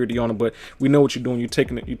security on them. But we know what you're doing. You're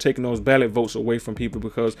taking those ballot votes away from people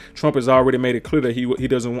because Trump has already made it clear that he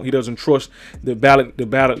doesn't trust the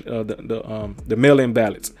mail-in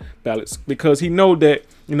ballots because he know that.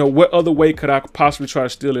 You know, what other way could I possibly try to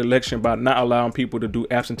steal the election by not allowing people to do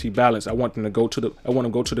absentee ballots? I want them to go to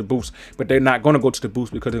the booths, but they're not going to go to the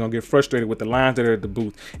booths because they're going to get frustrated with the lines that are at the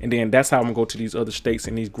booth. And then that's how I'm going to go to these other states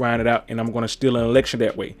and grind it out, and I'm going to steal an election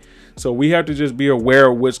that way. So we have to just be aware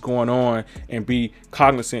of what's going on and be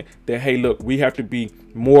cognizant that, hey, look, we have to be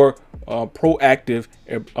more proactive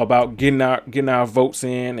about getting our votes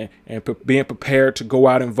in and being prepared to go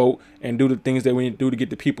out and vote and do the things that we need to do to get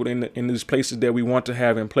the people in these places that we want to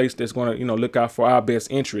have in place that's going to, you know, look out for our best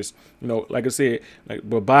interests. You know, like I said,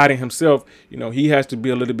 but Biden himself, you know, he has to be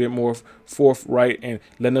a little bit more forthright and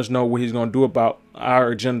letting us know what he's going to do about our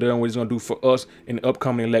agenda and what he's going to do for us in the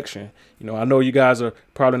upcoming election. You know, I know you guys are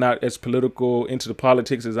probably not as political into the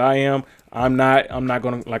politics as I am. I'm not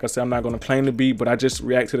going to, like I said, I'm not going to claim to be, but I just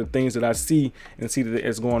react to the things that I see and see that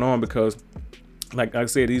it's going on because, like I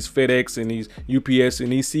said, these FedEx and these UPS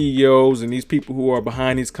and these CEOs and these people who are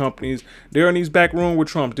behind these companies, they're in these back room with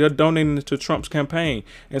Trump. They're donating to Trump's campaign.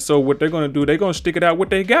 And so what they're going to do, they're going to stick it out with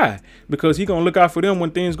their guy because he's going to look out for them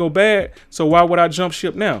when things go bad. So why would I jump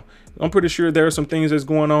ship now? I'm pretty sure there are some things that's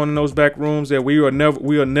going on in those back rooms that we'll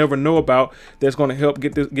never know about that's going to help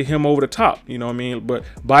get him over the top. You know what I mean? But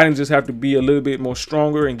Biden just have to be a little bit more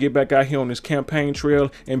stronger and get back out here on this campaign trail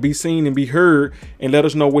and be seen and be heard and let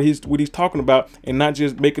us know what he's talking about and not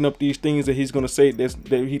just making up these things that he's going to say that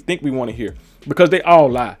he think we want to hear, because they all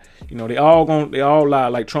lie. You know, they all lie.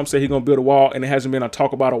 Like Trump said he's going to build a wall, and it hasn't been a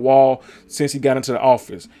talk about a wall since he got into the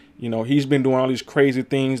office. You know, he's been doing all these crazy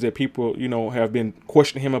things that people, you know, have been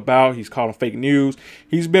questioning him about. He's calling fake news.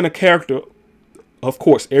 He's been a character. Of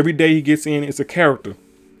course, every day he gets in, it's a character.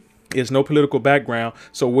 It's no political background.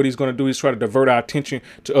 So what he's going to do is try to divert our attention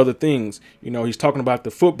to other things. You know, he's talking about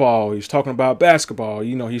the football. He's talking about basketball.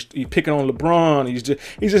 You know, he's picking on LeBron. He's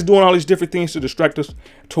just doing all these different things to distract us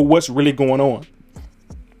to what's really going on.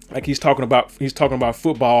 Like he's talking about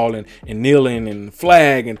football and kneeling and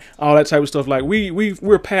flag and all that type of stuff. Like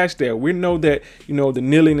we're past that. We know that, you know, the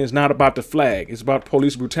kneeling is not about the flag. It's about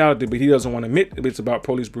police brutality, but he doesn't want to admit it's about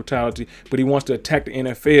police brutality. But he wants to attack the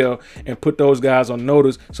NFL and put those guys on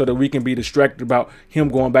notice so that we can be distracted about him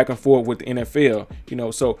going back and forth with the NFL. You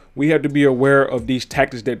know, so we have to be aware of these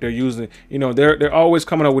tactics that they're using. You know, they're always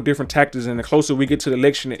coming up with different tactics, and the closer we get to the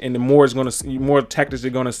election, and the more more tactics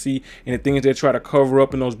they're going to see, and the things they try to cover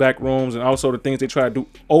up in those back rooms, and also the things they try to do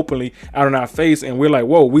openly out in our face. And we're like,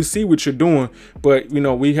 whoa, we see what you're doing, but you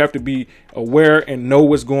know, we have to be aware and know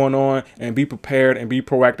what's going on and be prepared and be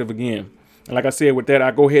proactive again. And like I said, with that, I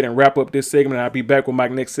go ahead and wrap up this segment, and I'll be back with my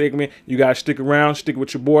next segment. You guys stick around, stick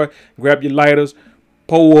with your boy, grab your lighters,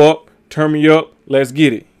 pull up, turn me up, let's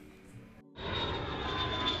get it.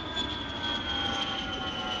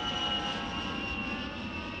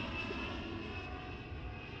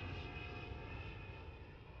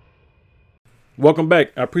 Welcome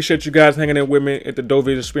back. I appreciate you guys hanging in with me at the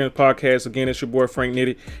DVE Experience Podcast. Again, it's your boy Frank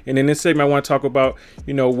Nitty. And in this segment, I want to talk about,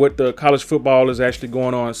 you know, what the college football is actually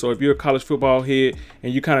going on. So if you're a college football head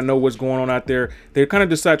and you kind of know what's going on out there, they're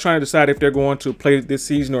kind of trying to decide if they're going to play this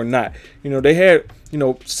season or not. You know, they had, you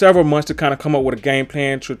know, several months to kind of come up with a game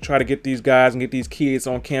plan to try to get these guys and get these kids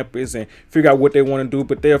on campus and figure out what they want to do.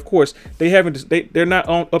 But they, of course, they're not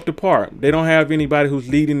up to par. They don't have anybody who's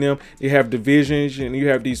leading them. They have divisions, and you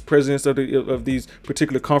have these presidents of these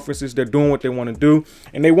particular conferences. They're doing what they want to do,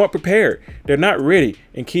 and they weren't prepared. They're not ready.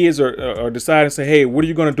 And kids are deciding to say, hey, what are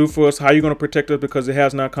you going to do for us? How are you going to protect us? Because it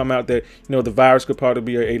has not come out that, you know, the virus could probably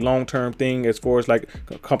be a long-term thing as far as like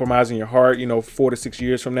compromising your heart, you know, 4 to 6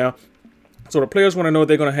 years from now. So the players want to know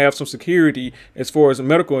they're going to have some security as far as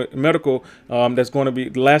medical that's going to be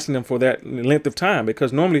lasting them for that length of time.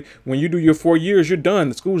 Because normally when you do your 4 years, you're done.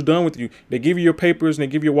 The school's done with you. They give you your papers and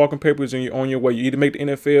they give you your walking papers and you're on your way. You either make the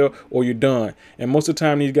NFL or you're done. And most of the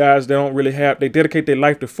time these guys, they don't really have, they dedicate their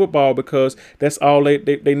life to football because that's all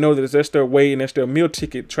they know that that's their way and that's their meal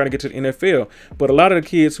ticket trying to get to the NFL. But a lot of the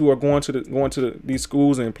kids who are going to these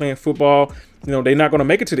schools and playing football, you know, they're not going to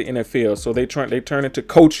make it to the NFL, so they turn into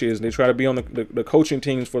coaches. They try to be on the coaching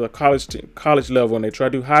teams for the college level, and they try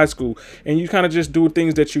to do high school. And you kind of just do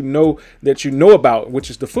things that you know about,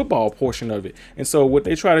 which is the football portion of it. And so what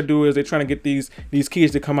they try to do is they're trying to get these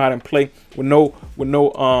kids to come out and play with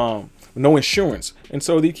no insurance. And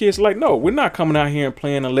so the kids are like, no, we're not coming out here and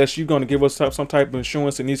playing unless you're going to give us some type of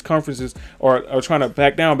insurance. And these conferences are trying to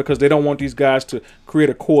back down because they don't want these guys to create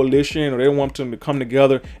a coalition, or they want them to come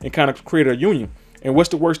together and kind of create a union. And what's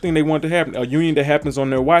the worst thing they want to happen? A union that happens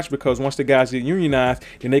on their watch, because once the guys get unionized,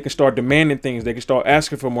 then they can start demanding things. They can start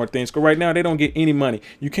asking for more things. Because right now they don't get any money.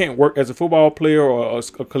 You can't work as a football player or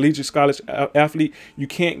a collegiate college athlete. You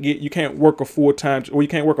can't work a full-time, or you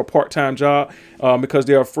can't work a part-time job because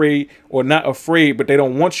they're afraid, or not afraid, but they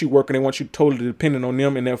don't want you working. They want you totally dependent on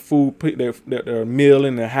them and their food, their meal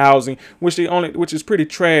and their housing, which is pretty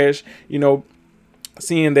trash, you know.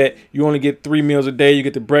 Seeing that you only get 3 meals a day, you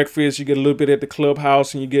get the breakfast, you get a little bit at the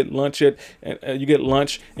clubhouse, and you get lunch and then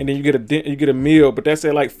you get a meal, but that's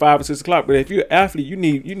at like 5 or 6 o'clock. But if you're an athlete, you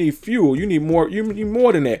need fuel, you need more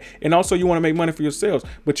than that, and also you want to make money for yourselves,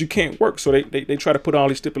 but you can't work. So they try to put all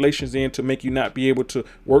these stipulations in to make you not be able to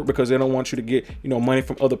work, because they don't want you to get money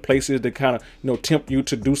from other places that kind of tempt you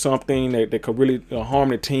to do something that could really harm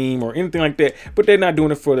the team or anything like that. But they're not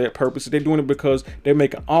doing it for that purpose. They're doing it because they're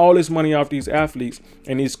making all this money off these athletes.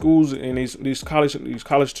 And these schools and these college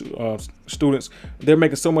students, they're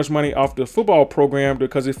making so much money off the football program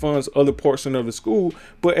because it funds other portions of the school.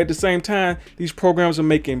 But at the same time, these programs are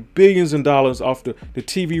making billions of dollars off the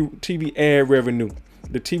TV ad revenue.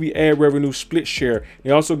 The TV ad revenue split share.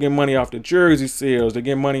 They also get money off the jersey sales. They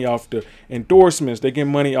get money off the endorsements. They get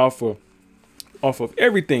money off of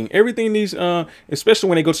everything. These, especially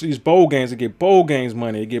when they go to these bowl games, they get bowl games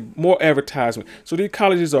money. They get more advertisement. So these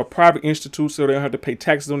colleges are private institutes, so they don't have to pay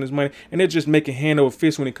taxes on this money, and they're just making hand over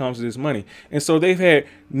fist when it comes to this money. And so they've had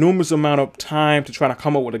numerous amount of time to try to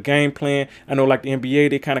come up with a game plan. I know, like the NBA,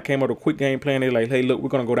 they kind of came up with a quick game plan. They're like, hey, look, we're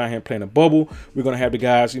going to go down here and play in a bubble. We're going to have the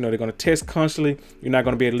guys, they're going to test constantly. You're not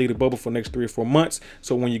going to be able to leave the bubble for the next 3 or 4 months.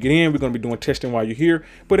 So when you get in, we're going to be doing testing while you're here.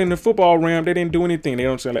 But in the football realm, they didn't do anything. They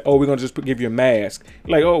don't say like, oh, we're going to just give you a mask.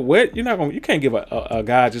 Like, oh, what? You can't give a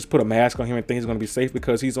guy just put a mask on him and think he's going to be safe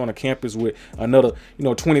because he's on a campus with another,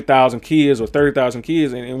 20,000 kids or 30,000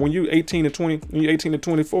 kids. And when you're 18 to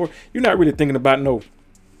 24, you're not really thinking about no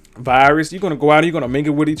virus. You're going to go out, you're going to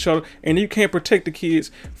mingle with each other, and you can't protect the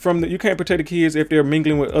kids if they're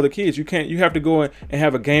mingling with other kids. You have to go in and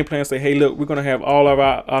have a game plan and say, hey, look, we're going to have all of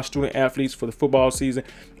our student athletes for the football season.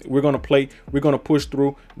 We're going to play, we're going to push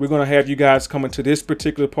through, we're going to have you guys coming to this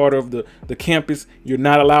particular part of the campus. You're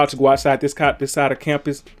not allowed to go outside this side of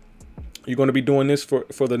campus. You're going to be doing this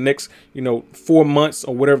for the next 4 months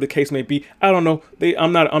or whatever the case may be. I don't know.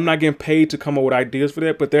 I'm not getting paid to come up with ideas for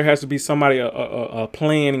that, but there has to be somebody, a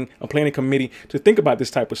planning committee to think about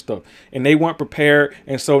this type of stuff. And they weren't prepared,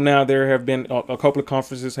 and so now there have been a couple of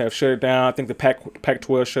conferences have shut it down. I think the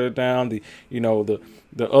Pac-12 shut it down. The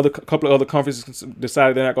other couple of other conferences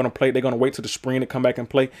decided they're not going to play. They're going to wait till the spring to come back and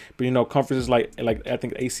play. But conferences like I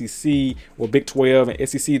think ACC or Big 12 and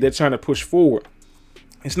SEC, they're trying to push forward.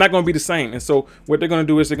 It's not going to be the same. And so what they're going to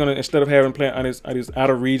do is they're going to, instead of having play on these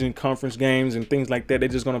out of region conference games and things like that, they're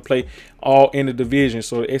just going to play all in the division.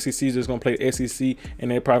 So the SEC is just going to play the SEC,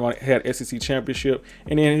 and they're probably going to have SEC championship.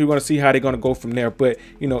 And then you're going to see how they're going to go from there. But,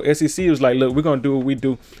 SEC was like, look, we're going to do what we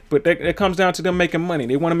do. But that comes down to them making money.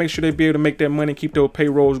 They want to make sure they be able to make that money, keep their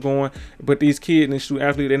payrolls going. But these kids and these student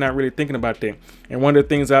athletes, they're not really thinking about that. And one of the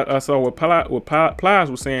things I saw what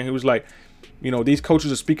Plies was saying, he was like, these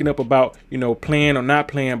coaches are speaking up about, playing or not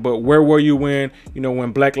playing, but where were you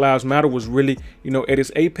when Black Lives Matter was really, at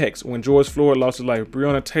its apex, when George Floyd lost his life,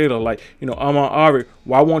 Breonna Taylor, Ahmaud Arbery,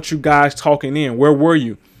 why weren't you guys talking in? Where were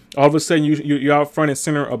you? All of a sudden you're out front and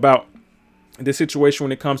center about the situation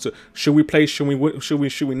when it comes to should we play, should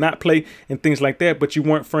we not play, and things like that, but you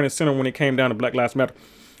weren't front and center when it came down to Black Lives Matter,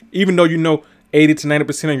 even though 80 to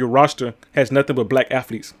 90% of your roster has nothing but black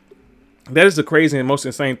athletes. That is the crazy and most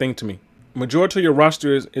insane thing to me. majority of your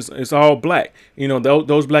roster is all black.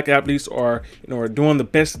 Those black athletes are are doing the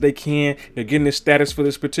best that they can. They're getting this status for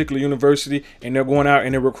this particular university, and they're going out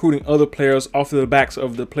and they're recruiting other players off of the backs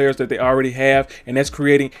of the players that they already have, and that's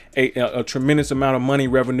creating a tremendous amount of money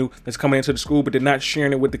revenue that's coming into the school. But they're not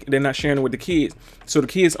sharing it with the kids. So the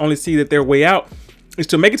kids only see that their way out is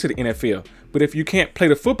to make it to the NFL. But if you can't play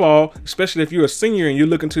the football, especially if you're a senior and you're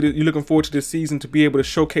looking forward to this season to be able to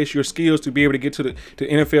showcase your skills, to be able to get to the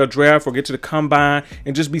NFL draft or get to the combine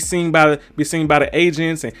and just be seen by the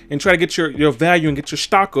agents and try to get your value and get your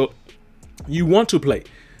stock up, you want to play.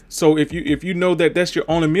 So if you know that that's your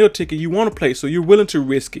only meal ticket, you want to play, so you're willing to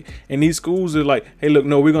risk it. And these schools are like, hey, look,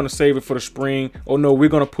 no, we're going to save it for the spring, or no, we're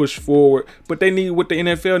going to push forward. But they need what the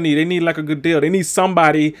NFL need. They need like a good deal. They need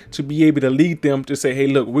somebody to be able to lead them to say, hey,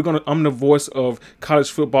 look, I'm the voice of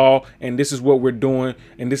college football, and this is what we're doing,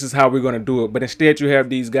 and this is how we're going to do it. But instead, you have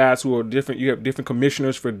these guys who are different. You have different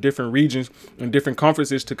commissioners for different regions and different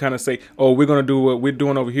conferences to kind of say, oh, we're going to do what we're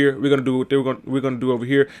doing over here. We're going to do what we're going to do over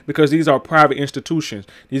here, because these are private institutions.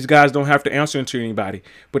 These guys don't have to answer to anybody,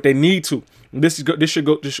 but they need to. This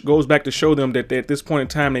goes back to show them that at this point in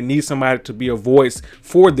time, they need somebody to be a voice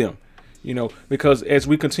for them. Because as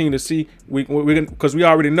we continue to see, because we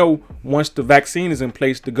already know once the vaccine is in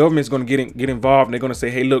place, the government's going to get involved, and they're going to say,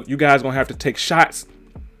 hey, look, you guys are going to have to take shots.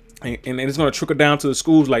 And it's going to trickle down to the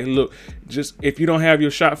schools. Like, look, just if you don't have your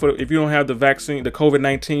shot if you don't have the vaccine, the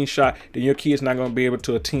COVID-19 shot, then your kid's not going to be able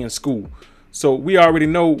to attend school. So we already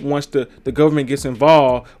know once the government gets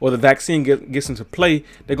involved or the vaccine gets into play,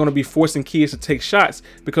 they're going to be forcing kids to take shots,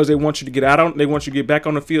 because they want you to they want you to get back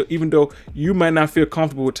on the field, even though you might not feel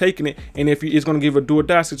comfortable with taking it. And if it's going to give a do or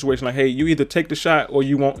die situation, like, hey, you either take the shot or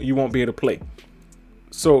you won't be able to play.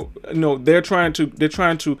 So they're trying to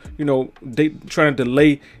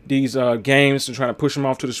delay these games and trying to push them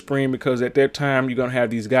off to the spring, because at that time you're gonna have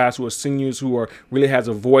these guys who are seniors who really has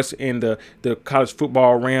a voice in the college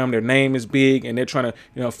football realm. Their name is big, and they're trying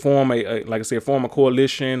to form a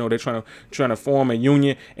coalition, or they're trying to form a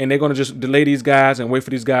union, and they're gonna just delay these guys and wait for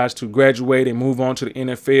these guys to graduate and move on to the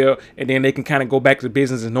NFL, and then they can kind of go back to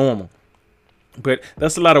business as normal. But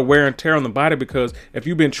that's a lot of wear and tear on the body, because if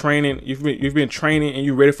you've been training, and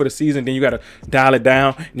you're ready for the season, then you got to dial it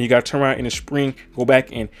down, and you got to turn around in the spring, go back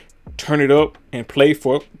and turn it up and play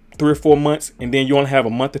for 3 or 4 months, and then you only have a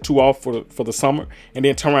month or two off for the summer, and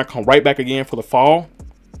then turn around, come right back again for the fall.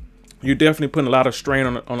 You're definitely putting a lot of strain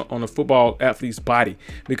on a football athlete's body,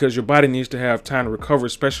 because your body needs to have time to recover,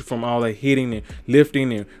 especially from all that hitting and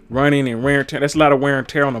lifting and running and wear and tear. That's a lot of wear and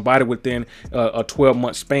tear on the body within a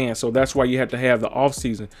 12-month span. So that's why you have to have the off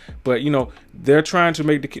season. But they're trying to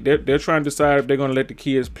they're trying to decide if they're going to let the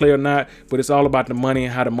kids play or not. But it's all about the money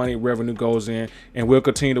and how the money revenue goes in, and we'll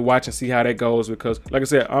continue to watch and see how that goes. Because, like I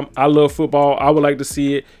said, I love football. I would like to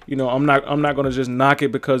see it. I'm not going to just knock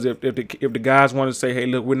it, because if the guys want to say, hey,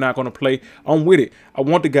 look, we're not going to play, I'm with it. I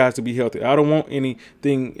want the guys to be healthy. I don't want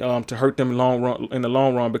anything to hurt them in the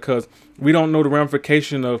long run, because we don't know the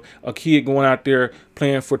ramification of a kid going out there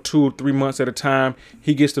playing for 2 or 3 months at a time.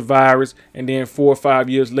 He gets the virus, and then 4 or 5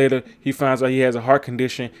 years later, he finds out he has a heart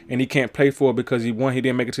condition, and he can't play for it because he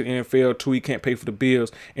didn't make it to the NFL. 2, he can't pay for the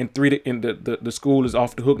bills, and 3, the school is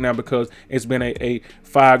off the hook now, because it's been a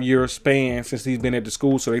 5-year span since he's been at the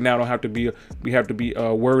school. So they now don't have to be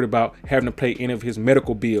worried about having to pay any of his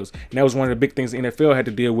medical bills. And that was one of the big things the NFL had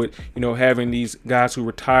to deal with. Having these guys who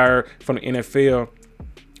retire from the NFL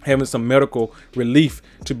having some medical relief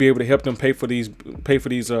to be able to help them pay for these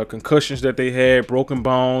concussions that they had, broken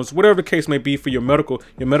bones, whatever the case may be for your medical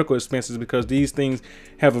expenses, because these things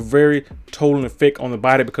have a very total effect on the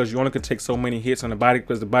body, because you only can take so many hits on the body,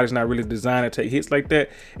 because the body's not really designed to take hits like that.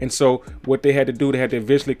 And so what they had to do, they had to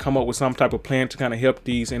eventually come up with some type of plan to kind of help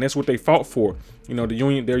these, and that's what they fought for.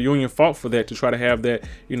 Their union fought for that, to try to have that,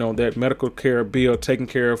 that medical care bill taken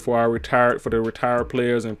care of for the retired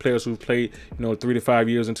players and players who've played, 3 to 5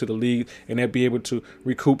 years into the league, and they'll be able to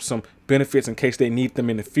recoup some benefits in case they need them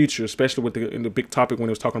in the future, especially in the big topic when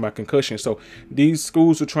it was talking about concussion. So these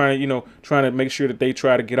schools are trying to make sure that they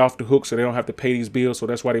try to get off the hook so they don't have to pay these bills. So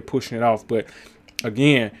that's why they're pushing it off. But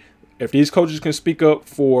again, if these coaches can speak up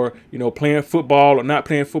for, playing football or not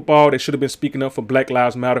playing football, they should have been speaking up for Black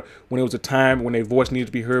Lives Matter when it was a time when their voice needed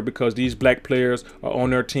to be heard, because these black players are on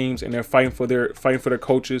their teams, and they're fighting for their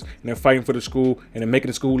coaches, and they're fighting for the school, and they're making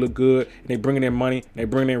the school look good, and they're bringing in money, and they're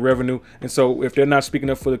bringing in revenue. And so if they're not speaking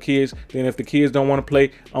up for the kids, then if the kids don't want to play,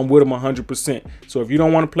 I'm with them 100%. So if you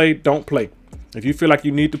don't want to play, don't play. If you feel like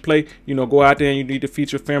you need to play, go out there and you need to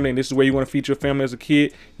feed your family, and this is where you want to feed your family as a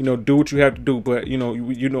kid, do what you have to do. But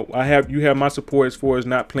you have my support as far as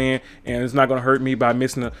not playing, and it's not going to hurt me by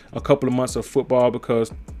missing a couple of months of football,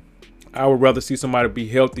 because I would rather see somebody be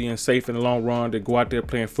healthy and safe in the long run than go out there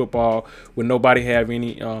playing football with nobody have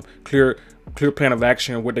any clear plan of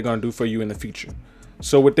action of what they're going to do for you in the future.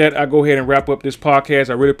 So with that, I go ahead and wrap up this podcast.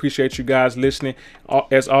 I really appreciate you guys listening.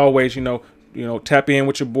 As always, tap in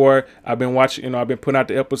with your boy. I've been watching, I've been putting out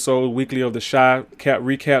the episodes weekly of the Shy Cap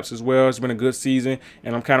recaps as well. It's been a good season,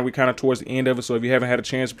 and we kind of towards the end of it. So if you haven't had a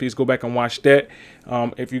chance, please go back and watch that.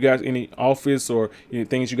 If you guys any office or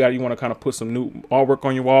things you want to kind of put some new artwork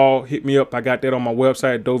on your wall, hit me up. I got that on my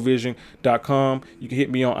website at dovision.com. You can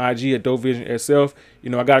hit me on IG at dovision.sf.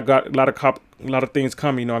 I got a lot of things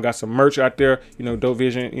coming. I got some merch out there.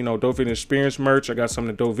 Dovision, Dovision Experience merch. I got some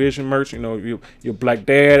of the Dovision merch. Your black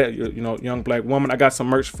dad, young black woman. I got some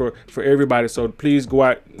merch for everybody. So please go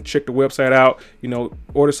out and check the website out.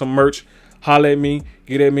 Order some merch. Holler at me,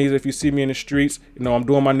 get at me if you see me in the streets. I'm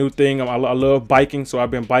doing my new thing. I love biking, so I've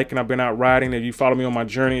been biking. I've been out riding. If you follow me on my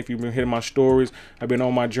journey, if you've been hitting my stories, I've been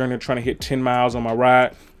on my journey trying to hit 10 miles on my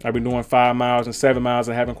ride. I've been doing 5 miles and 7 miles.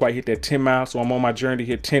 I haven't quite hit that 10 miles, so I'm on my journey to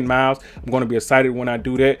hit 10 miles. I'm going to be excited when I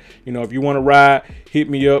do that. If you want to ride, hit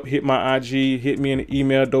me up, hit my IG, hit me in the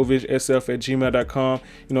email, dovision.sf@gmail.com.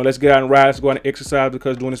 Let's get out and ride. Let's go out and exercise,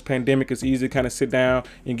 because during this pandemic, it's easy to kind of sit down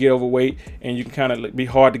and get overweight, and you can kind of be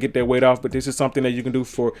hard to get that weight off. But this is something that you can do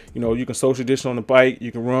for, you can social distance on the bike,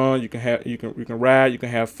 you can run, you can ride, you can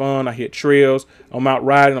have fun. I hit trails. I'm out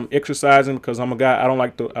riding, I'm exercising, because I'm a guy. I don't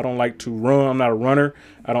like to run. I'm not a runner.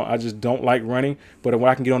 I just don't like running. But when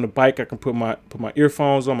I can get on the bike, I can put my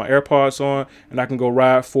earphones on, my AirPods on, and I can go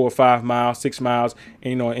ride 4 or 5 miles, 6 miles,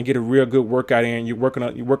 and and get a real good workout in. You're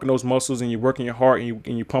working those muscles, and you're working your heart, and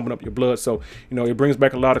you're pumping up your blood. So it brings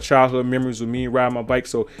back a lot of childhood memories with me riding my bike.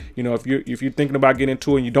 So if you're thinking about getting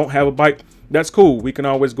into it and you don't have a bike, that's cool. We can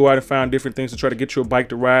always go out and find different things to try to get you a bike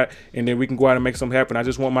to ride, and then we can go out and make something happen. I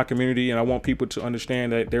just want my community, and I want people to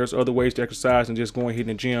understand that there's other ways to exercise than just going hitting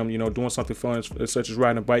the gym. Doing something fun such as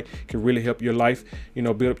riding a bike can really help your life.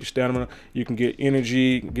 Build up your stamina. You can get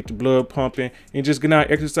energy, get the blood pumping, and just get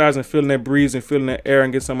out exercising, feeling that breeze and feeling that air,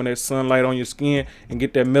 and get some of that sunlight on your skin, and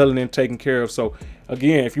get that melanin taken care of. So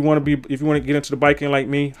again, if you want to get into the biking like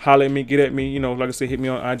me, holler at me, get at me. Like I said, hit me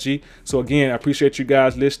on IG. So again, I appreciate you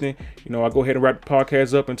guys listening. I'll go ahead and wrap the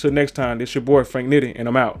podcast up. Until next time, this your boy Frank Nitty, and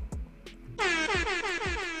I'm out.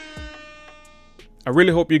 I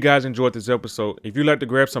really hope you guys enjoyed this episode. If you'd like to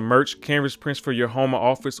grab some merch, canvas prints for your home or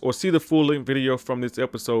office, or see the full-length video from this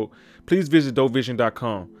episode, please visit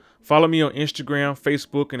dovision.com. Follow me on Instagram,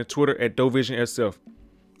 Facebook, and Twitter at dovision.sf.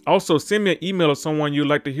 Also, send me an email of someone you'd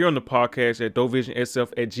like to hear on the podcast at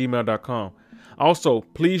dovision.sf@gmail.com. Also,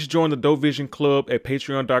 please join the Dovision Club at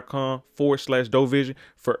patreon.com/Dovision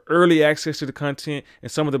for early access to the content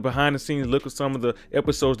and some of the behind-the-scenes look at some of the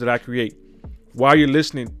episodes that I create. While you're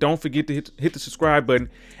listening, don't forget to hit the subscribe button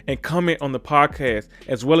and comment on the podcast,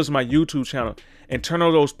 as well as my YouTube channel, and turn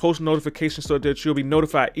on those post notifications so that you'll be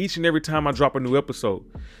notified each and every time I drop a new episode.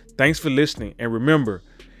 Thanks for listening, and remember,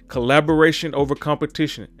 collaboration over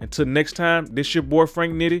competition. Until next time, this your boy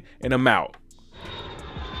Frank Nitty, and I'm out.